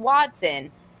comes to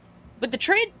Watson, with the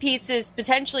trade pieces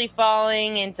potentially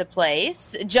falling into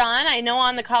place, John, I know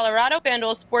on the Colorado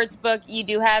FanDuel Sportsbook you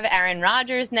do have Aaron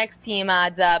Rodgers next team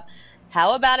odds up.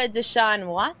 How about a Deshaun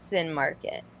Watson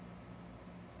market?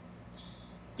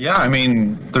 Yeah, I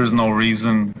mean, there's no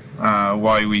reason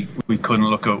why we couldn't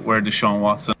look at where Deshaun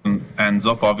Watson ends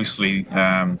up. Obviously,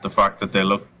 the fact that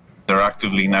they're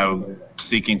actively now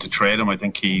seeking to trade him. I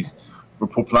think he's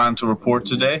planned to report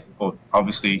today, but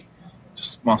obviously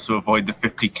just wants to avoid the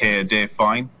 $50K a day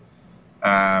fine.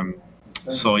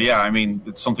 So, yeah, I mean,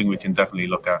 it's something we can definitely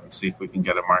look at and see if we can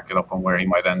get a market up on where he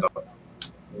might end up.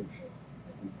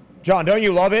 John, don't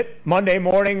you love it? Monday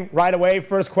morning, right away,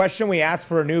 first question, we ask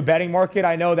for a new betting market.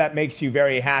 I know that makes you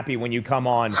very happy when you come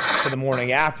on for the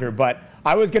morning after, but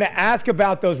I was going to ask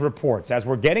about those reports as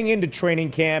we're getting into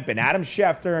training camp, and Adam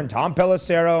Schefter and Tom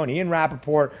Pelissero and Ian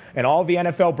Rappaport and all the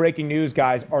NFL breaking news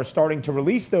guys are starting to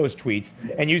release those tweets.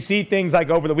 And you see things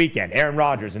like over the weekend, Aaron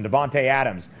Rodgers and Devontae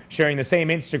Adams sharing the same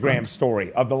Instagram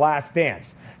story of The Last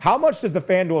Dance. How much does the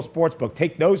FanDuel Sportsbook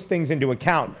take those things into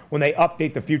account when they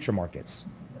update the future markets?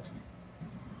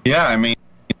 Yeah, I mean,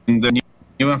 the new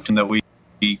information that we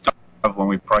have when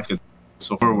we price it,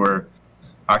 so far we're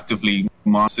actively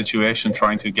monitoring the situation,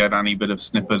 trying to get any bit of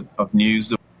snippet of news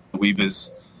that we've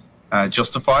is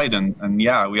justified. And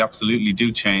yeah, we absolutely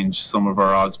do change some of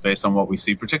our odds based on what we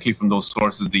see, particularly from those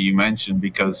sources that you mentioned,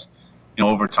 because, you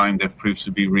know, over time they've proved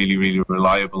to be really, really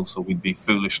reliable. So we'd be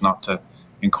foolish not to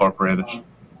incorporate it.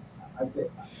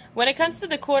 When it comes to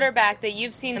the quarterback that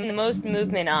you've seen the most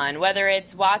movement on, whether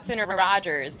it's Watson or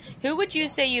Rodgers, who would you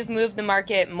say you've moved the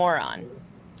market more on?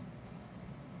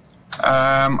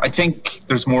 I think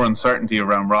there's more uncertainty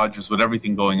around Rodgers with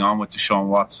everything going on with Deshaun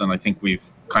Watson. I think we've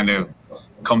kind of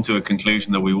come to a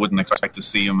conclusion that we wouldn't expect to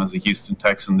see him as a Houston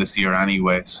Texan this year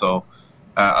anyway. So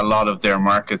a lot of their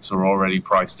markets are already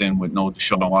priced in with no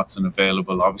Deshaun Watson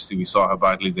available. Obviously, we saw how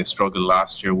badly they struggled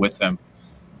last year with him.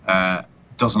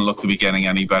 Doesn't look to be getting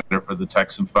any better for the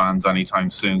Texan fans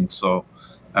anytime soon. So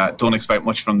don't expect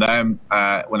much from them.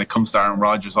 When it comes to Aaron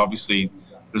Rodgers, obviously,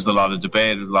 there's a lot of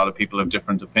debate. A lot of people have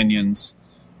different opinions.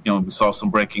 You know, we saw some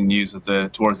breaking news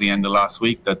towards the end of last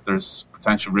week that there's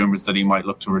potential rumors that he might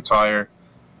look to retire,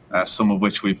 some of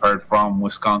which we've heard from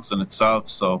Wisconsin itself.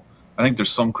 So I think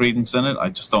there's some credence in it. I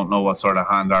just don't know what sort of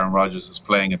hand Aaron Rodgers is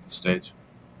playing at this stage.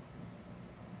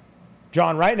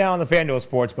 John, right now on the FanDuel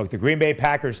Sportsbook, the Green Bay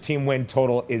Packers team win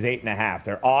total is 8.5.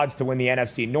 Their odds to win the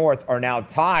NFC North are now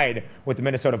tied with the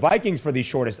Minnesota Vikings for the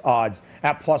shortest odds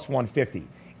at plus 150.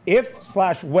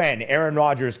 If/when Aaron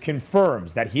Rodgers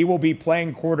confirms that he will be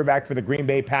playing quarterback for the Green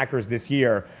Bay Packers this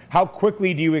year, how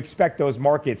quickly do you expect those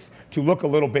markets to look a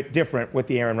little bit different with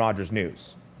the Aaron Rodgers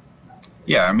news?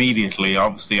 Yeah, immediately.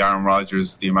 Obviously, Aaron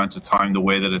Rodgers, the amount of time, the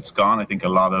way that it's gone, I think a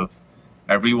lot of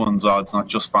everyone's odds, not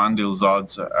just FanDuel's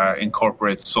odds,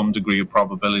 incorporate some degree of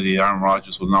probability Aaron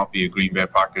Rodgers will not be a Green Bay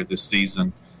Packer this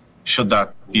season. Should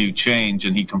that view change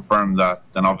and he confirmed that,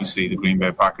 then obviously the Green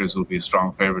Bay Packers will be a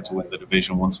strong favorite to win the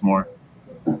division once more.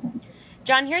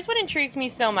 John, here's what intrigues me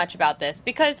so much about this,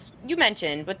 because you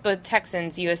mentioned with the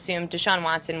Texans, you assumed Deshaun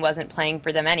Watson wasn't playing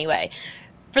for them anyway.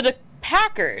 For the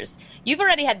Packers, you've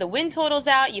already had the win totals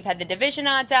out, you've had the division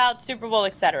odds out, Super Bowl,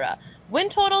 etc. Win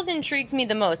totals intrigues me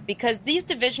the most because these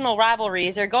divisional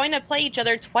rivalries are going to play each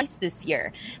other twice this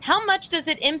year. How much does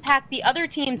it impact the other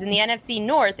teams in the NFC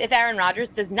North if Aaron Rodgers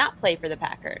does not play for the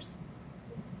Packers?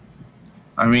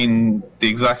 I mean, the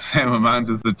exact same amount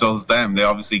as it does them. They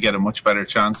obviously get a much better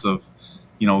chance of,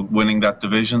 you know, winning that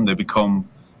division. They become,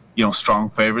 you know, strong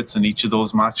favorites in each of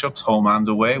those matchups, home and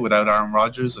away, without Aaron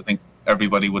Rodgers. I think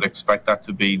everybody would expect that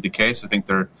to be the case. I think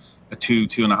they're a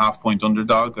 2.5 point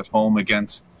underdog at home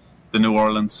against the New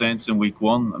Orleans Saints in week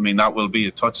 1. I mean, that will be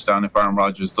a touchdown if Aaron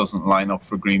Rodgers doesn't line up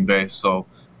for Green Bay. So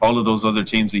all of those other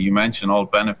teams that you mentioned all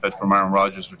benefit from Aaron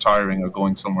Rodgers retiring or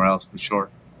going somewhere else for sure.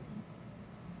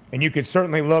 And you could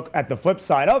certainly look at the flip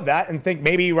side of that and think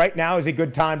maybe right now is a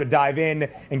good time to dive in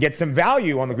and get some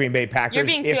value on the Green Bay Packers. You're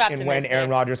being too optimistic. And when Aaron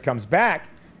Rodgers comes back.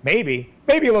 Maybe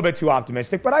a little bit too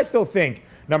optimistic, but I still think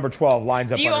number 12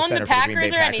 lines up. Do you own the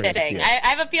Packers or anything? I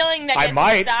have a feeling that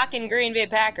gets stock in Green Bay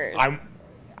Packers.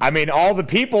 I mean, all the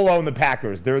people own the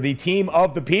Packers. They're the team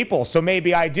of the people. So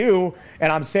maybe I do,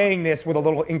 and I'm saying this with a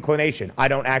little inclination. I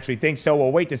don't actually think so.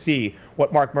 We'll wait to see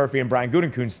what Mark Murphy and Brian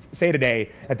Gutekunst say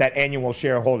today at that annual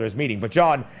shareholders meeting. But,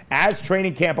 John, as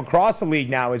training camp across the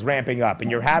league now is ramping up and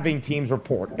you're having teams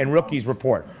report and rookies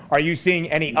report, are you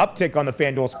seeing any uptick on the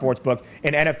FanDuel Sportsbook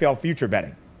in NFL future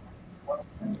betting?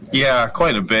 Yeah,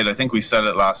 quite a bit. I think we said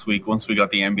it last week. Once we got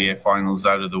the NBA finals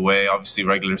out of the way, obviously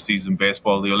regular season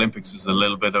baseball, the Olympics is a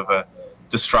little bit of a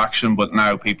distraction, but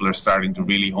now people are starting to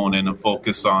really hone in and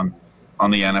focus on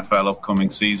the NFL upcoming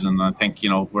season. I think,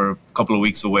 we're a couple of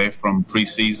weeks away from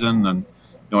preseason, and,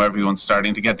 everyone's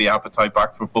starting to get the appetite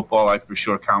back for football. I for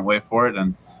sure can't wait for it.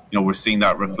 And, we're seeing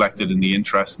that reflected in the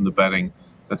interest in the betting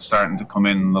that's starting to come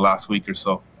in the last week or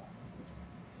so.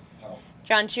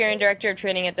 John Sheeran, Director of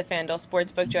Trading at the FanDuel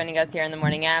Sportsbook, joining us here in the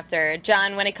morning after.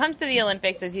 John, when it comes to the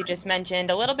Olympics, as you just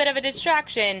mentioned, a little bit of a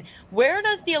distraction. Where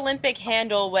does the Olympic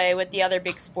handle weigh with the other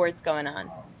big sports going on?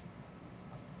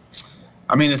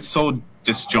 I mean, it's so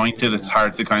disjointed, it's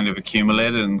hard to kind of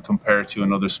accumulate it and compare it to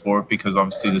another sport because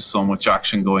obviously there's so much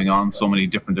action going on, so many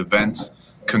different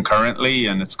events concurrently,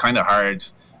 and it's kind of hard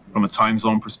from a time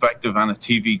zone perspective and a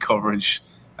TV coverage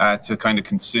to kind of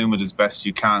consume it as best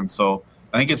you can. So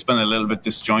I think it's been a little bit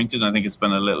disjointed. I think it's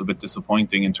been a little bit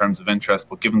disappointing in terms of interest,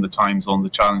 but given the time zone, the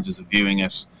challenges of viewing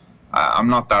it, I'm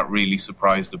not that really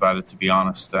surprised about it, to be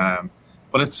honest.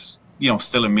 But it's,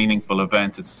 still a meaningful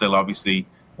event. It's still obviously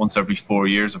once every 4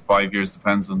 years or 5 years,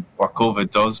 depends on what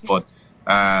COVID does. But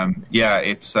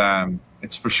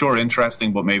it's for sure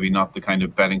interesting, but maybe not the kind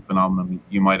of betting phenomenon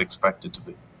you might expect it to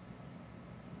be.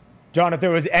 John, if there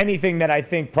was anything that I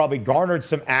think probably garnered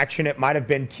some action, it might have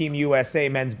been Team USA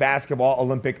men's basketball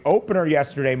Olympic opener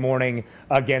yesterday morning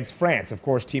against France. Of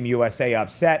course, Team USA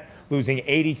upset, losing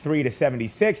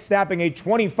 83-76, snapping a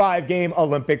 25-game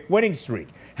Olympic winning streak.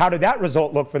 How did that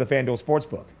result look for the FanDuel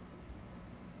Sportsbook?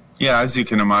 Yeah, as you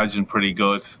can imagine, pretty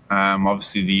good.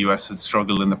 Obviously, the US had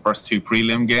struggled in the first two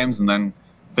prelim games and then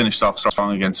finished off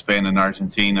strong against Spain and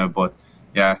Argentina. But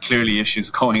yeah, clearly issues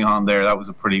going on there. That was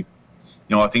a pretty...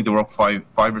 I think they were up five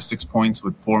or 6 points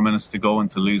with 4 minutes to go, and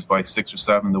to lose by 6 or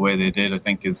 7 the way they did, I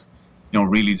think is,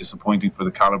 really disappointing for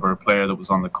the caliber of player that was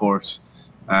on the court.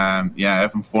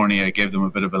 Evan Fournier gave them a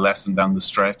bit of a lesson down the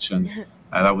stretch, and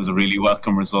that was a really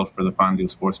welcome result for the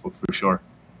FanDuel Sportsbook for sure.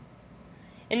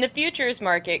 In the futures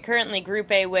market, currently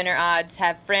Group A winner odds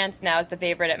have France now as the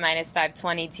favorite at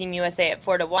 -520, Team USA at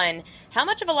 4-1. How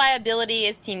much of a liability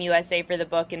is Team USA for the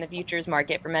book in the futures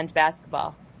market for men's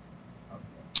basketball?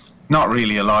 Not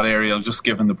really a lot, Ariel, just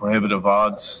given the prohibitive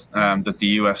odds that the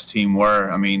US team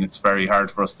were. I mean, it's very hard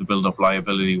for us to build up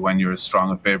liability when you're as strong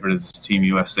a favourite as Team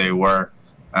USA were.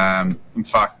 In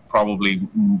fact, probably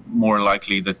more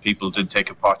likely that people did take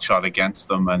a pot shot against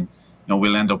them, and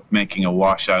we'll end up making a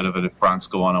wash out of it if France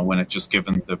go on and win it, just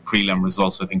given the prelim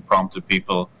results. I think prompted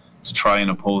people to try and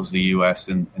oppose the US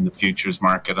in the futures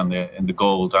market and in the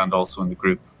gold and also in the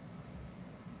group.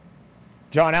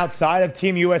 John, outside of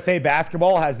Team USA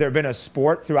basketball, has there been a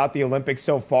sport throughout the Olympics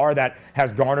so far that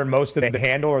has garnered most of the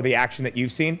handle or the action that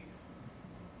you've seen?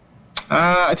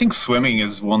 I think swimming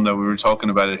is one that we were talking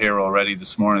about it here already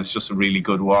this morning. It's just a really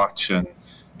good watch, and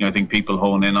I think people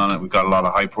hone in on it. We've got a lot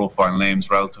of high-profile names,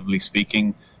 relatively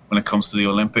speaking, when it comes to the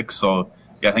Olympics. So,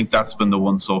 I think that's been the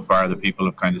one so far that people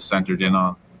have kind of centered in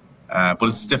on. But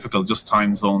it's difficult. Just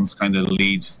time zones kind of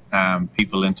lead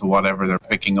people into whatever they're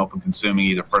picking up and consuming,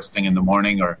 either first thing in the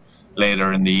morning or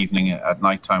later in the evening at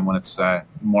nighttime when it's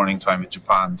morning time in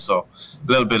Japan. So a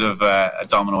little bit of a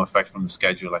domino effect from the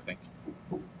schedule, I think.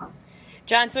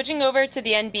 John, switching over to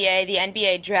the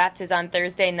NBA draft is on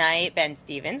Thursday night. Ben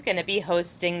Stevens going to be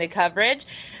hosting the coverage.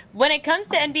 When it comes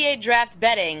to NBA draft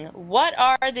betting, what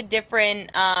are the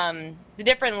different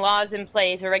laws in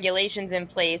place or regulations in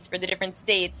place for the different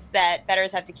states that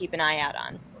bettors have to keep an eye out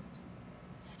on?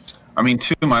 I mean,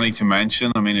 too many to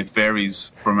mention. I mean, it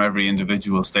varies from every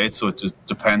individual state, so it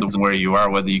depends on where you are,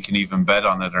 whether you can even bet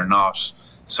on it or not.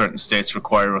 Certain states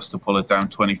require us to pull it down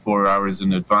 24 hours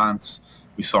in advance.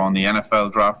 We saw in the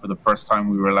NFL draft for the first time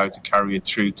we were allowed to carry it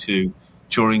through to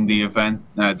during the event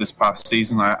this past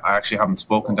season. I actually haven't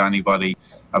spoken to anybody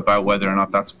about whether or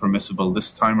not that's permissible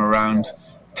this time around.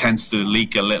 It tends to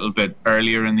leak a little bit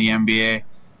earlier in the NBA.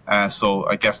 So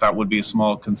I guess that would be a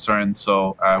small concern.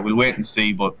 So we'll wait and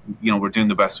see, but we're doing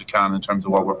the best we can in terms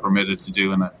of what we're permitted to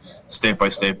do on a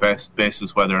state-by-state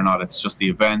basis, whether or not it's just the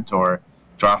event or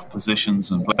draft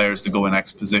positions and players to go in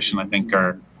X position, I think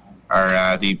are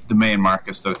the main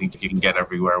markets that I think you can get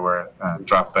everywhere where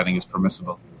draft betting is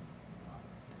permissible.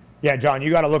 Yeah, John, you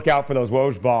got to look out for those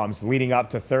Woj bombs leading up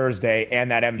to Thursday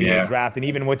and that NBA draft. And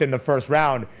even within the first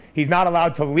round, he's not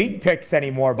allowed to leak picks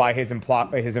anymore by his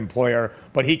employer,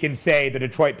 but he can say the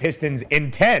Detroit Pistons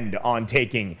intend on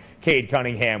taking Cade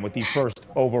Cunningham with the first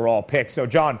overall pick. So,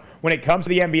 John, when it comes to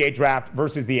the NBA draft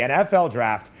versus the NFL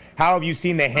draft, how have you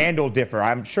seen the handle differ?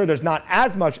 I'm sure there's not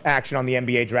as much action on the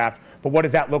NBA draft, but what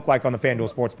does that look like on the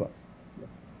FanDuel Sportsbook?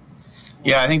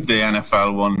 Yeah, I think the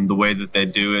NFL one, the way that they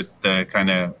do it, the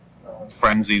kind of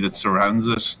frenzy that surrounds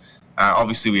it.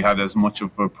 Obviously, we had as much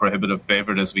of a prohibitive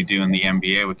favorite as we do in the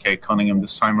NBA with Cade Cunningham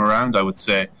this time around. I would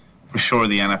say for sure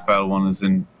the NFL one is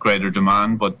in greater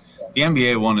demand, but the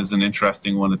NBA one is an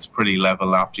interesting one. It's pretty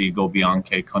level after you go beyond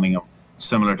Cade Cunningham,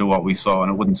 similar to what we saw,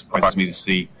 and it wouldn't surprise me to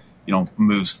see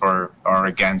moves for or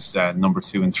against number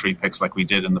 2 and 3 picks like we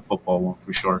did in the football one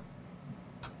for sure.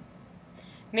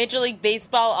 Major League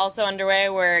Baseball also underway.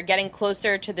 We're getting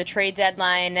closer to the trade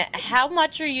deadline. How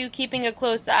much are you keeping a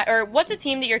close eye, or what's a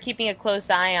team that you're keeping a close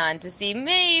eye on to see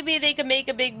maybe they could make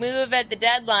a big move at the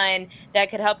deadline that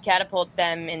could help catapult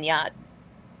them in the odds?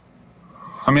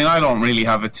 I mean, I don't really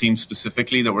have a team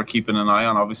specifically that we're keeping an eye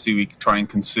on. Obviously, we try and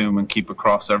consume and keep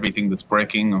across everything that's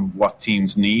breaking and what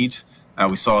teams need.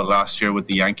 We saw it last year with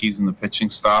the Yankees and the pitching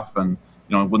staff, and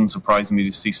it wouldn't surprise me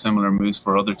to see similar moves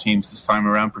for other teams this time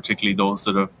around, particularly those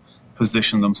that have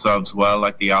positioned themselves well,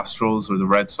 like the Astros or the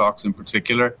Red Sox in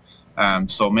particular.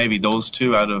 So maybe those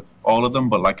two out of all of them,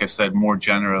 but like I said, more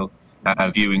general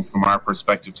viewing from our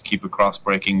perspective to keep across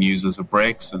breaking news as it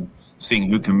breaks and seeing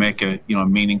who can make a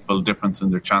meaningful difference in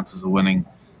their chances of winning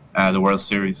the World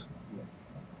Series.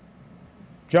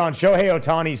 John, Shohei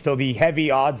Ohtani is still the heavy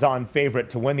odds-on favorite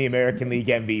to win the American League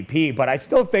MVP, but I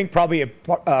still think probably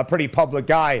a pretty public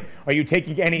guy. Are you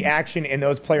taking any action in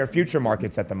those player future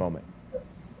markets at the moment?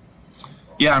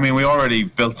 Yeah, I mean, we already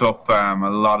built up a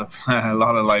lot of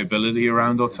liability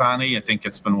around Ohtani. I think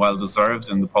it's been well deserved,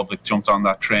 and the public jumped on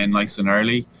that train nice and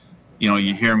early.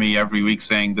 You hear me every week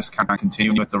saying this can't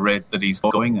continue at the rate that he's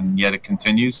going, and yet it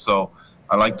continues. So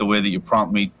I like the way that you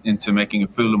prompt me into making a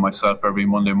fool of myself every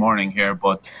Monday morning here.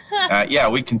 But,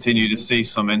 we continue to see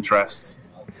some interest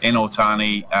in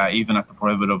Ohtani, even at the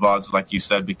prohibitive odds, like you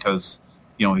said, because,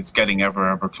 he's getting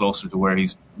ever closer to where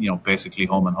he's, basically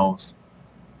home and host.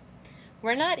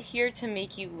 We're not here to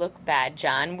make you look bad,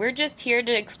 John. We're just here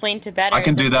to explain to bettors. I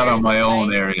can do that on my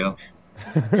own, Ariel.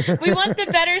 We want the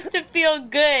bettors to feel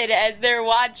good as they're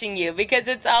watching you, because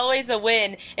it's always a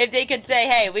win if they could say,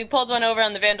 hey, we pulled one over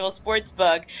on the FanDuel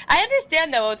Sportsbook. I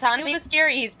understand, though, Ohtani was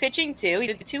scary. He's pitching too.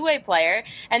 He's a two-way player,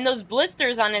 and those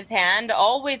blisters on his hand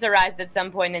always arise at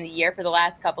some point in the year for the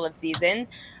last couple of seasons.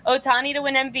 Ohtani to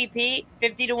win MVP,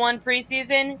 50-1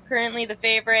 preseason, currently the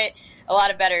favorite. A lot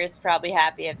of bettors probably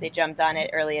happy if they jumped on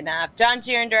it early enough. John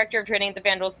Sheeran, Director of Trading at the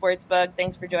FanDuel Sportsbook,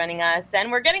 thanks for joining us.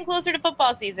 And we're getting closer to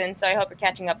football season, so I hope you're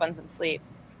catching up on some sleep.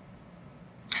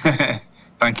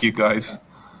 Thank you, guys.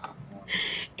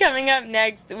 Coming up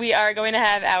next, we are going to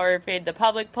have our Fade the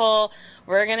Public poll.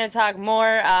 We're going to talk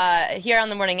more here on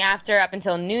the morning after. Up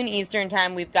until noon Eastern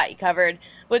time, we've got you covered.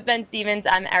 With Ben Stevens,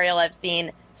 I'm Ariel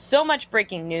Epstein. So much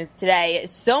breaking news today.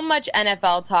 So much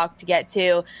NFL talk to get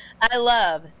to. I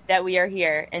love that we are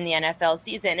here in the NFL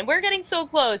season. And we're getting so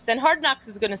close. And Hard Knocks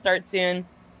is going to start soon.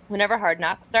 Whenever Hard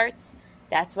Knocks starts,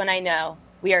 that's when I know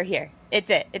we are here. It's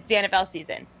it. It's the NFL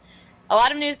season. A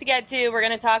lot of news to get to. We're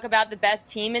going to talk about the best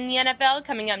team in the NFL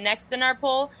coming up next in our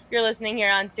poll. You're listening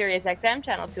here on Sirius XM,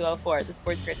 Channel 204, the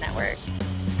Sports Grid Network.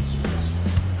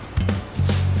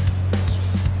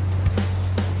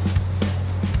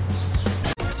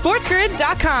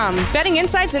 SportsGrid.com. Betting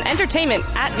insights and entertainment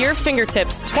at your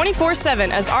fingertips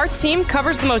 24/7 as our team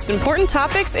covers the most important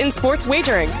topics in sports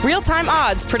wagering. Real-time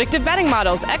odds, predictive betting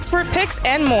models, expert picks,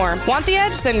 and more. Want the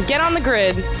edge? Then get on the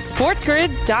grid.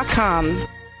 SportsGrid.com.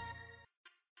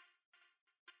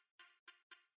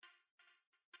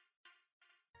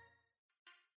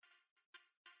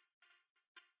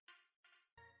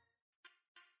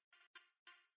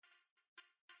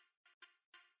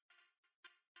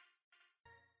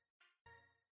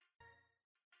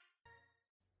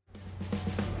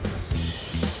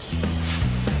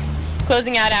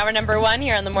 Closing out hour number one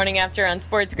here on the morning after on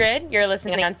Sports Grid. You're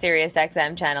listening on Sirius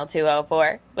XM Channel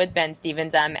 204 with Ben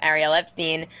Stevens. I'm Ariel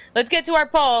Epstein. Let's get to our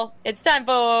poll. It's time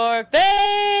for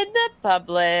Fade the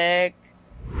Public.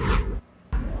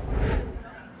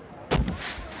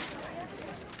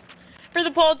 For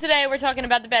the poll today, we're talking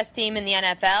about the best team in the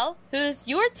NFL. Who's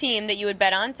your team that you would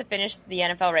bet on to finish the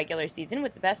NFL regular season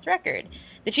with the best record?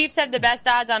 The Chiefs have the best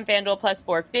odds on FanDuel plus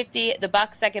 450. The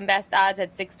Bucs second best odds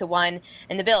at 6-1,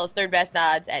 and the Bills third best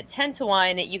odds at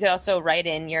 10-1. You could also write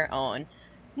in your own.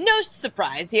 No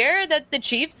surprise here that the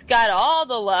Chiefs got all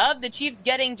the love. The Chiefs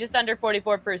getting just under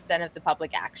 44% of the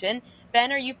public action.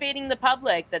 Ben, are you fading the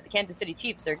public that the Kansas City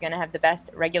Chiefs are going to have the best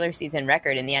regular season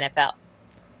record in the NFL?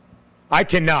 I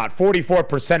cannot.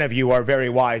 44% of you are very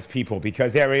wise people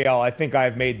because, Ariel, I think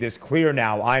I've made this clear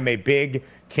now. I'm a big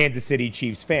Kansas City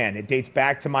Chiefs fan. It dates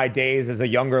back to my days as a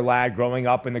younger lad growing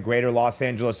up in the greater Los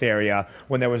Angeles area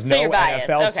when there was no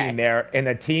NFL team there, and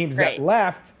the teams that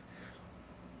left,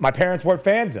 my parents weren't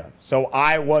fans of. So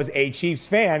I was a Chiefs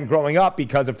fan growing up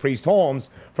because of Priest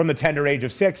Holmes. From the tender age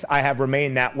of 6, I have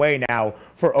remained that way now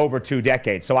for over 2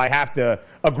 decades. So I have to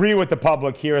agree with the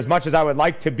public here. As much as I would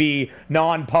like to be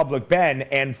non-public Ben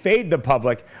and fade the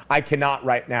public, I cannot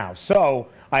right now. So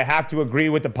I have to agree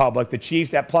with the public. The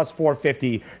Chiefs at plus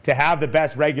 450 to have the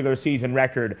best regular season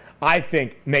record, I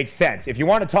think makes sense. If you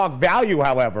want to talk value,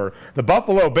 however, the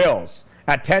Buffalo Bills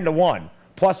at 10-1.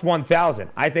 Plus 1,000,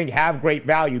 I think have great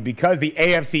value because the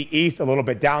AFC East a little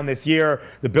bit down this year.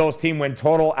 The Bills team win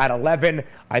total at 11.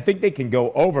 I think they can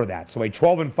go over that. So a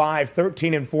 12-5,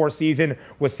 13-4 season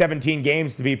with 17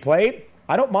 games to be played.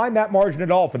 I don't mind that margin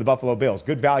at all for the Buffalo Bills.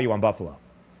 Good value on Buffalo.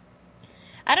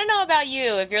 I don't know about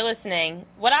you, if you're listening.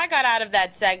 What I got out of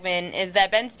that segment is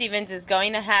that Ben Stevens is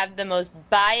going to have the most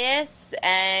bias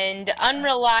and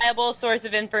unreliable source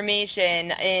of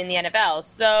information in the NFL.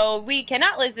 So we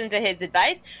cannot listen to his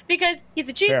advice because he's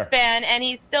a Chiefs fan and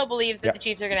he still believes that the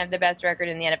Chiefs are going to have the best record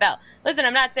in the NFL. Listen,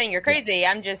 I'm not saying you're crazy.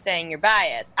 I'm just saying you're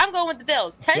biased. I'm going with the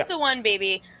Bills. 10-1,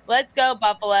 baby. Let's go,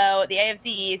 Buffalo. The AFC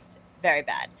East, very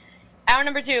bad. Hour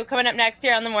number 2 coming up next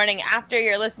here on the morning after.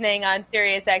 You're listening on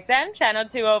Sirius XM, channel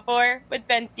 204 with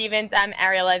Ben Stevens. I'm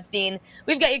Ariel Epstein.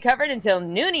 We've got you covered until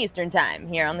noon Eastern time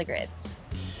here on The Grid.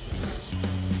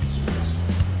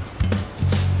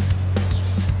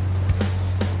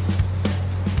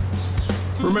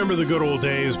 Remember the good old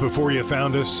days before you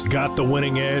found us, got the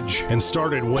winning edge, and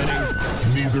started winning?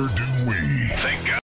 Neither do we. Thank God.